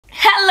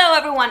Hello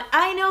everyone.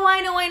 I know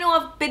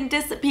I've been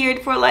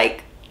disappeared for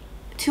like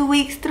 2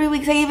 weeks, 3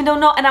 weeks, I even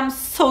don't know, and I'm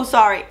so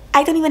sorry.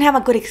 I don't even have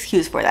a good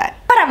excuse for that.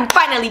 But I'm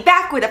finally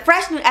back with a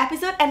fresh new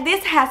episode, and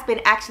this has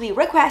been actually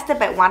requested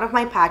by one of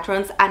my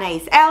patrons,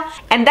 Anais L,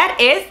 and that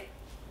is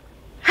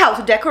how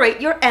to decorate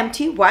your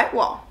empty white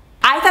wall.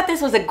 I thought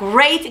this was a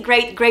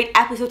great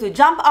episode to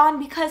jump on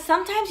because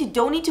sometimes you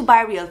don't need to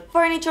buy real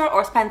furniture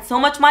or spend so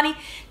much money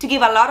to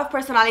give a lot of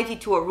personality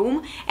to a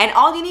room, and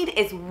all you need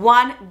is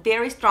one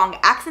very strong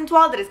accent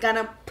wall that is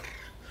gonna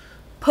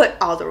put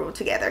all the room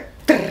together.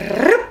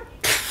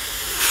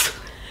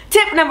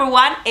 Tip number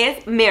one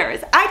is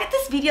mirrors. I did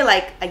this video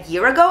like a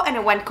year ago and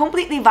it went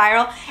completely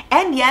viral,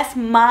 and yes,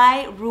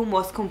 my room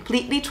was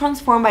completely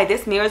transformed by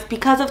these mirrors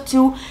because of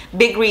two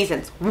big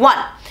reasons. One,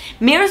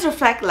 mirrors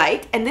reflect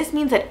light, and this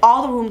means that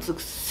all the rooms look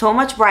so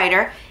much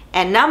brighter,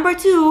 and number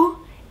two,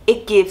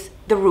 it gives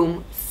the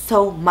room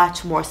so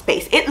much more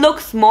space. It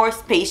looks more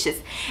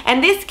spacious,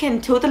 and this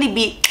can totally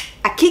be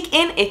a kick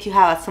in if you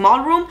have a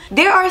small room.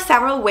 There are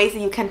several ways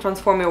that you can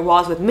transform your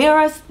walls with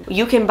mirrors.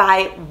 You can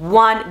buy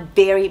one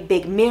very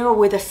big mirror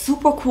with a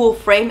super cool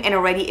frame and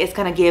already it's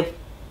gonna give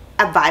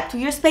a vibe to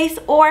your space,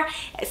 or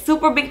a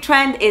super big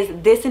trend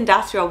is this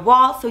industrial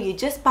wall. So you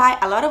just buy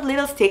a lot of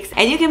little sticks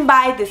and you can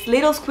buy this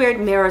little squared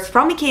mirrors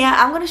from ikea.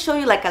 I'm gonna show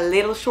you like a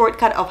little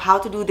shortcut of how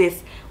to do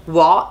this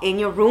wall in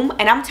your room,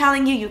 and I'm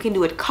telling you, you can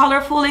do it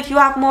colorful if you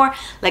have more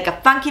like a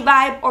funky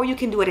vibe, or you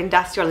can do it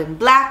industrial in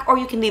black, or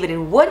you can leave it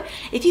in wood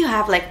if you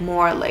have like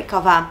more like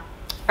of a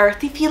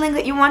earthy feeling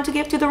that you want to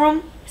give to the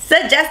room.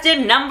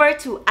 Suggestion number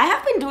two. I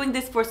have been doing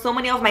this for so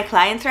many of my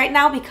clients right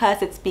now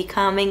because it's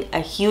becoming a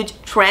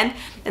huge trend,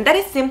 and that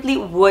is simply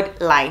wood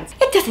lines.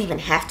 It doesn't even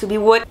have to be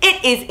wood.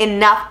 It is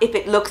enough if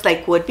it looks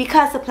like wood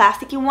because the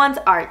plasticky ones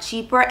are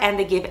cheaper and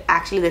they give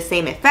actually the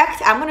same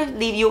effect. I'm gonna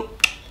leave you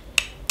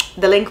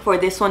the link for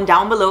this one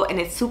down below, and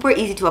it's super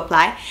easy to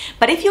apply.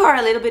 But if you are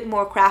a little bit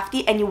more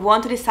crafty and you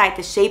want to decide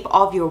the shape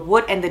of your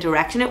wood and the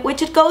direction at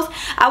which it goes,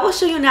 I will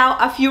show you now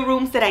a few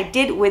rooms that I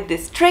did with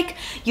this trick.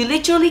 You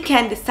literally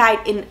can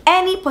decide in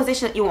any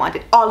position that you want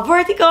it, all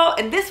vertical.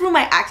 In this room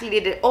I actually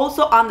did it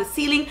also on the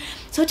ceiling,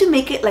 so to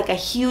make it like a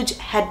huge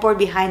headboard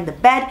behind the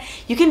bed.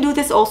 You can do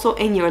this also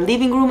in your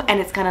living room and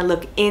it's gonna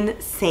look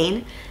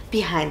insane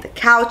behind the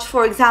couch,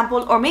 for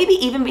example, or maybe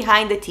even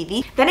behind the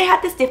TV. Then I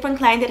had this different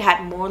client that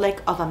had more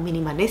like of a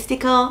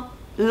minimalistical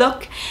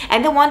look,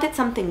 and they wanted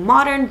something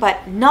modern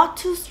but not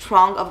too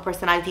strong of a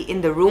personality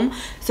in the room.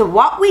 So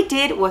what we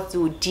did was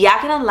do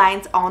diagonal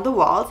lines on the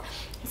walls,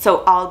 so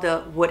all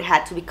the wood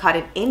had to be cut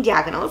in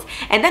diagonals,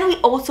 and then we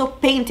also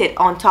painted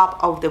on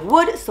top of the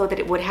wood so that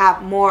it would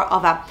have more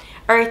of a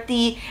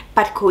earthy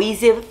but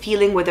cohesive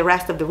feeling with the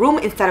rest of the room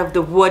instead of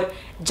the wood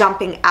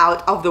jumping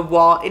out of the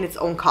wall in its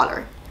own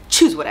color.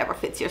 Choose whatever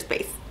fits your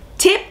space.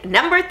 Tip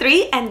number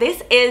three, and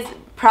this is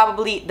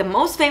probably the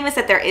most famous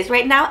that there is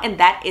right now, and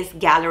that is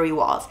gallery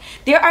walls.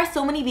 There are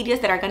so many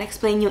videos that are gonna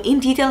explain you in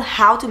detail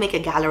how to make a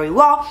gallery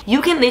wall.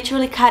 You can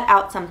literally cut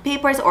out some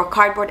papers or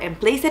cardboard and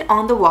place it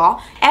on the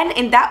wall, and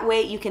in that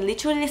way you can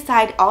literally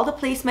decide all the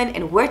placement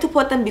and where to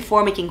put them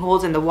before making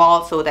holes in the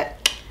wall so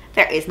that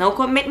there is no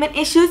commitment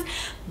issues.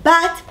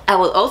 But I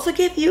will also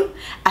give you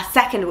a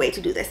second way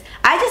to do this.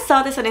 I just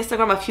saw this on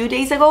Instagram a few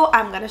days ago.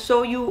 I'm gonna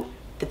show you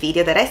the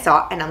video that I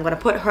saw, and I'm gonna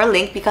put her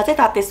link because I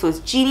thought this was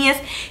genius.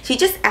 She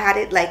just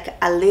added like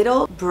a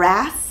little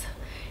brass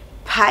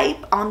pipe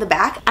on the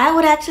back. I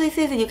would actually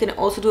say that you can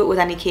also do it with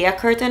an ikea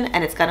curtain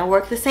and it's gonna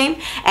work the same.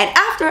 And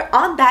after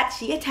on that,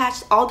 she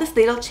attached all these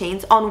little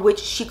chains on which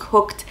she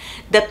hooked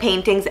the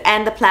paintings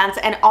and the plants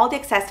and all the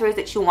accessories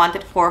that she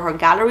wanted for her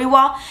gallery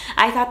wall.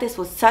 I thought this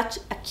was such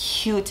a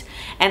cute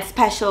and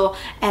special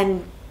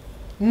and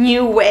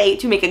new way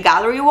to make a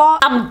gallery wall.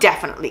 I'm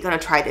definitely gonna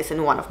try this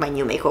in one of my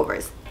new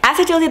makeovers. As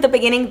I told you at the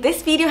beginning,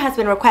 this video has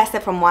been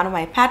requested from one of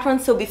my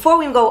patrons, so before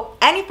we go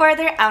any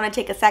further, I want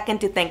to take a second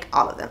to thank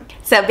all of them.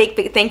 So a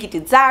big thank you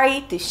to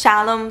Zari, to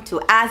Shalom,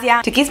 to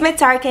Asia, to Kismet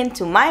Sarkin,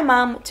 to my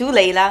mom, to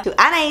Layla, to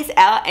Anais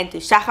L, and to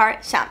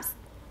Shahar Shams.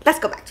 Let's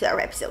go back to our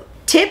episode.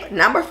 Tip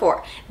number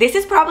four. This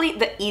is probably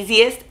the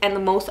easiest and the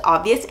most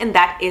obvious, and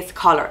that is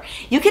color.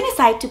 You can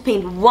decide to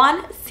paint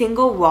one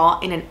single wall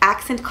in an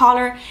accent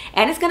color,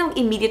 and it's going to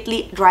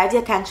immediately drive the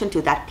attention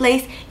to that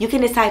place. You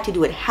can decide to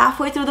do it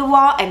halfway through the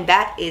wall, and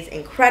that is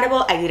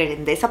incredible. I did it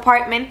in this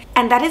apartment,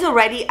 and that is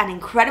already an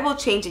incredible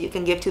change that you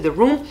can give to the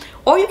room.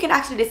 Or you can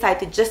actually decide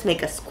to just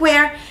make a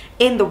square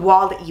in the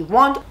wall that you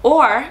want,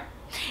 or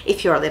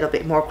if you're a little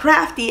bit more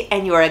crafty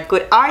and you're a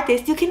good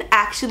artist, you can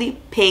actually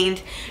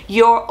paint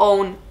your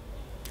own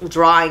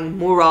drawing,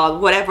 mural,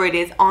 whatever it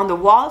is on the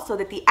wall, so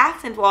that the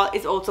accent wall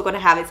is also going to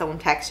have its own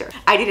texture.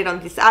 I did it on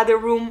this other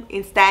room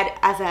instead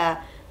as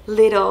a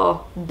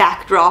little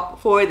backdrop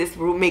for this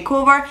room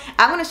makeover.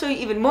 I'm going to show you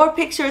even more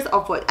pictures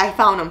of what I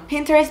found on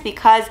Pinterest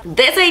because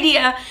this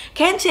idea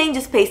can change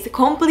the space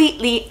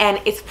completely, and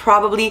it's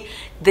probably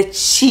the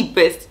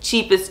cheapest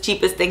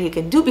thing you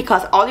can do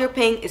because all you're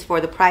paying is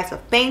for the price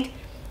of paint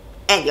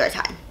and your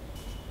time.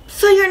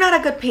 So you're not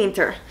a good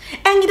painter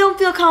and you don't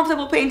feel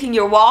comfortable painting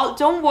your wall,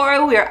 don't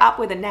worry, we are up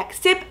with the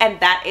next tip, and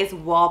that is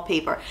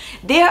wallpaper.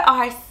 There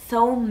are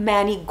so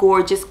many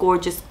gorgeous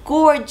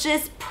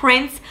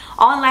prints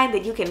online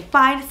that you can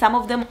find. Some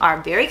of them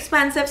are very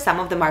expensive, some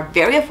of them are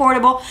very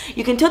affordable.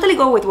 You can totally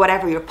go with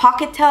whatever your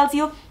pocket tells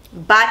you,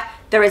 but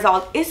the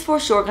result is for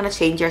sure gonna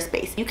change your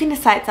space. You can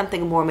decide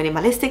something more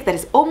minimalistic that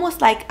is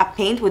almost like a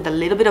paint with a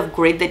little bit of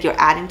grid that you're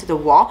adding to the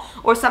wall,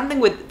 or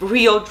something with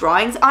real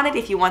drawings on it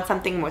if you want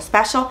something more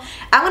special.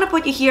 I'm gonna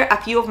put you here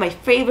a few of my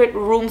favorite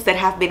rooms that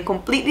have been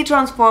completely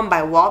transformed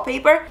by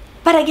wallpaper.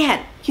 But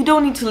again, you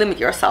don't need to limit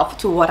yourself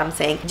to what I'm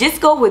saying. Just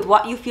go with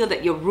what you feel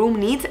that your room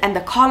needs and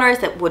the colors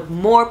that would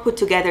more put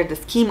together the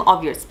scheme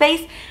of your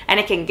space, and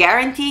I can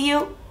guarantee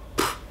you,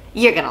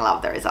 you're gonna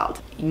love the result.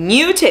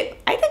 New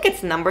tip, I think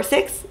it's number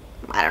 6.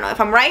 I don't know if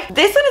I'm right.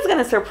 This one is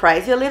gonna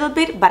surprise you a little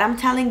bit, but I'm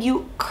telling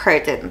you,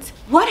 curtains.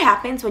 What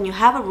happens when you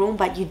have a room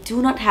but you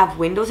do not have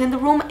windows in the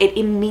room? It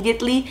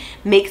immediately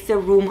makes the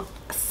room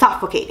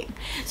suffocating.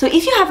 So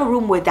if you have a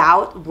room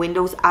without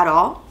windows at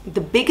all,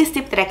 the biggest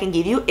tip that I can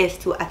give you is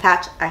to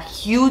attach a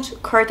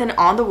huge curtain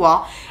on the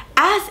wall,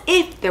 as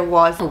if there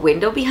was a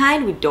window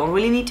behind. We don't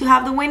really need to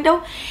have the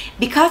window,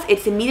 because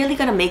it's immediately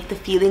gonna make the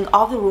feeling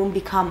of the room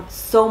become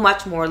so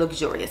much more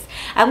luxurious.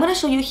 I'm gonna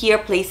show you here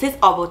places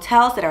of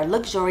hotels that are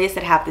luxurious,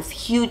 that have this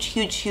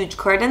huge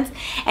curtains,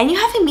 and you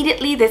have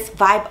immediately this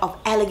vibe of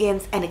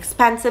elegance and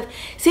expensive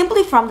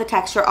simply from the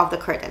texture of the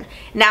curtain.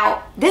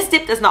 Now, this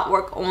tip does not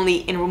work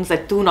only in rooms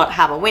that do not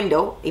have a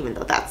window, even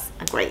though that's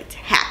a great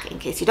hack in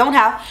case you don't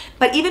have,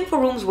 but even for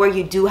rooms where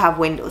you do have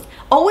windows.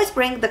 Always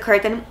bring the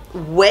curtain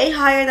way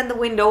higher than the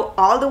window,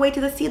 all the way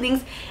to the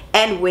ceilings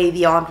and way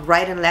beyond,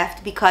 right and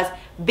left, because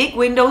big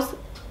windows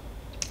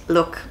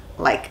look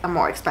like a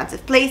more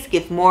expensive place,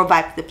 give more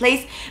vibe to the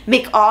place,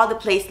 make all the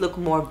place look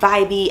more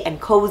vibey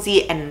and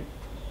cozy and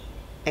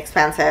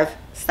expensive,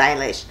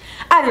 stylish.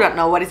 I do not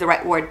know what is the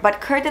right word, but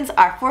curtains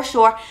are for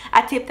sure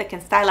a tip that can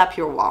style up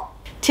your wall.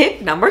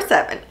 Tip number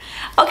 7.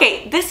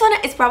 Okay, this one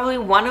is probably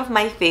one of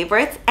my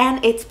favorites,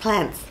 and it's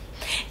plants.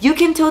 You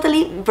can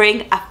totally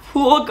bring a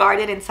full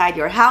garden inside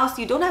your house.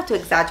 You don't have to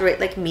exaggerate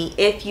like me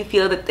if you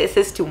feel that this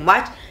is too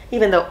much,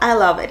 even though I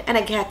love it and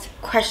I get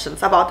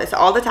questions about this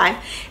all the time.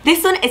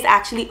 This one is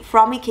actually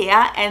from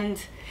ikea, and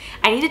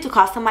I needed to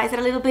customize it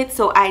a little bit,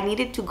 so I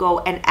needed to go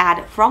and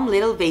add from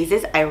little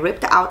vases. I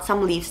ripped out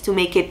some leaves to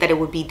make it that it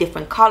would be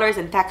different colors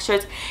and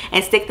textures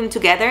and stick them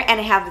together, and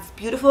I have this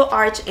beautiful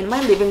arch in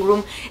my living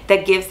room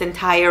that gives the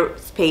entire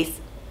space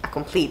a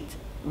complete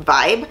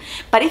vibe.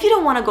 But if you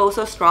don't want to go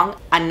so strong,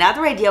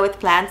 another idea with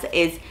plants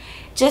is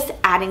just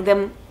adding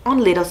them on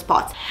little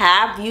spots.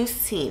 Have you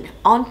seen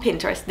on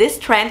Pinterest this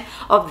trend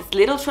of these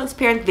little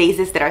transparent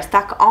vases that are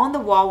stuck on the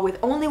wall with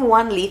only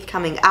one leaf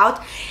coming out?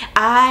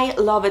 I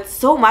love it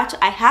so much.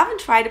 I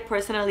haven't tried it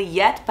personally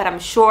yet, but I'm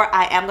sure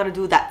I am gonna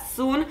do that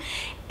soon.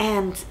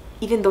 And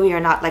even though you're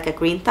not like a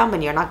green thumb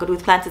and you're not good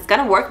with plants, it's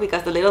gonna work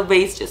because the little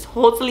vase just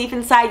holds the leaf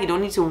inside. You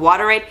don't need to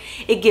water it.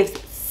 It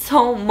gives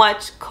so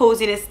much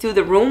coziness to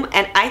the room,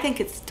 and I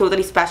think it's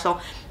totally special,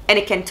 and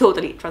it can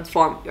totally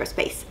transform your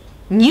space.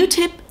 New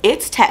tip,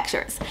 it's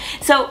textures.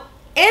 So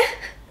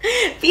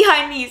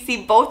behind me you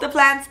see both the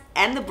plants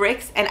and the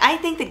bricks, and I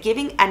think that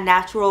giving a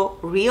natural,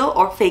 real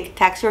or fake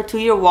texture to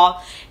your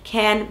wall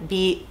can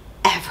be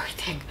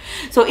everything.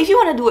 So if you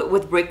want to do it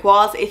with brick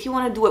walls, if you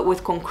want to do it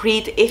with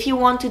concrete, if you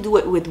want to do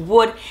it with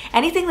wood,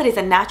 anything that is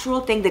a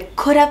natural thing that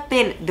could have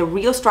been the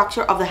real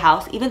structure of the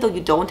house, even though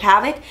you don't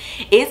have it,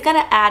 is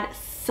gonna add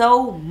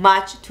so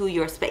much to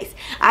your space.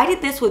 I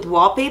did this with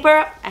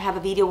wallpaper. I have a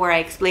video where I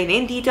explain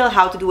in detail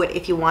how to do it.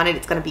 If you want it,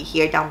 it's going to be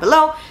here down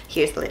below.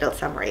 Here's a little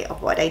summary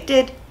of what I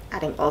did,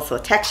 adding also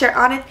texture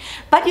on it.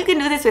 But you can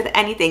do this with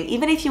anything.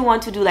 Even if you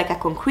want to do like a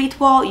concrete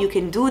wall, you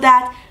can do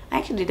that. I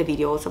actually did a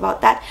video also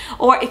about that.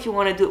 Or if you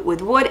want to do it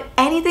with wood,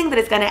 anything that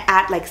is going to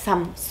add like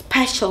some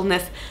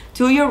specialness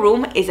to your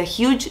room is a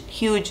huge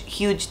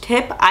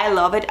tip. I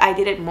love it. I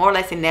did it more or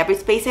less in every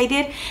space I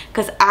did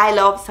because I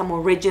love some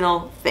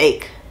original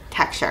fake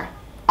texture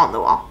on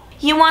the wall.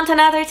 You want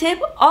another tip?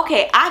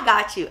 Okay, I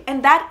got you,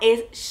 and that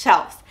is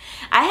shelves.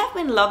 I have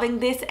been loving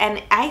this,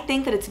 and I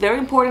think that it's very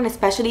important,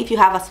 especially if you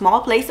have a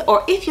small place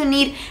or if you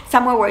need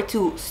somewhere where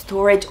to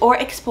storage or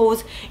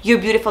expose your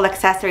beautiful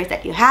accessories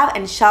that you have,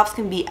 and shelves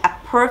can be a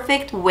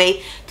perfect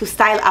way to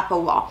style up a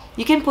wall.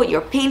 You can put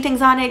your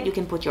paintings on it, you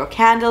can put your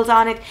candles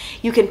on it,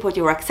 you can put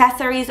your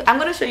accessories. I'm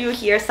going to show you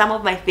here some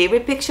of my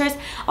favorite pictures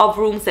of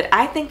rooms that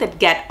I think that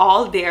get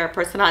all their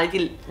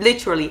personality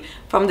literally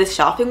from this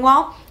shelving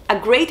wall. A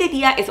great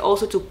idea is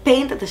also to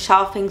paint the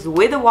shelvings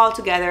with the wall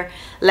together,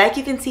 like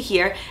you can see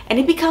here, and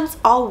it becomes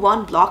all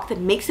one block that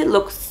makes it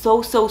look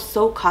so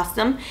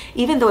custom,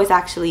 even though it's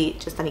actually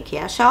just an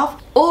IKEA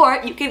shelf.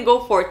 Or you can go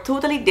for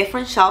totally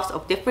different shelves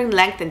of different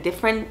length and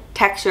different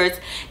textures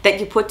that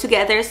you put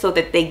together so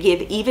that they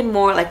give even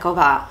more like of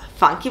a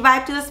funky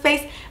vibe to the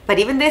space, but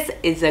even this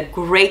is a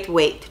great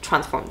way to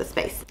transform the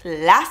space.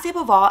 Last tip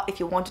of all, if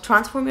you want to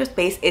transform your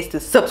space, is to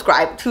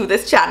subscribe to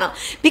this channel,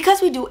 because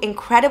we do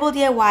incredible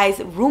DIYs,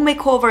 room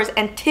makeovers,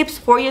 and tips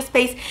for your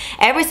space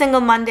every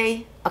single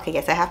Monday. Okay,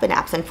 yes, I have been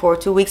absent for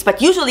 2 weeks,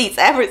 but usually it's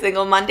every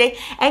single Monday,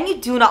 and you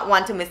do not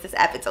want to miss this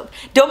episode.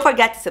 Don't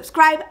forget to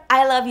subscribe.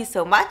 I love you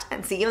so much,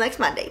 and see you next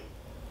Monday.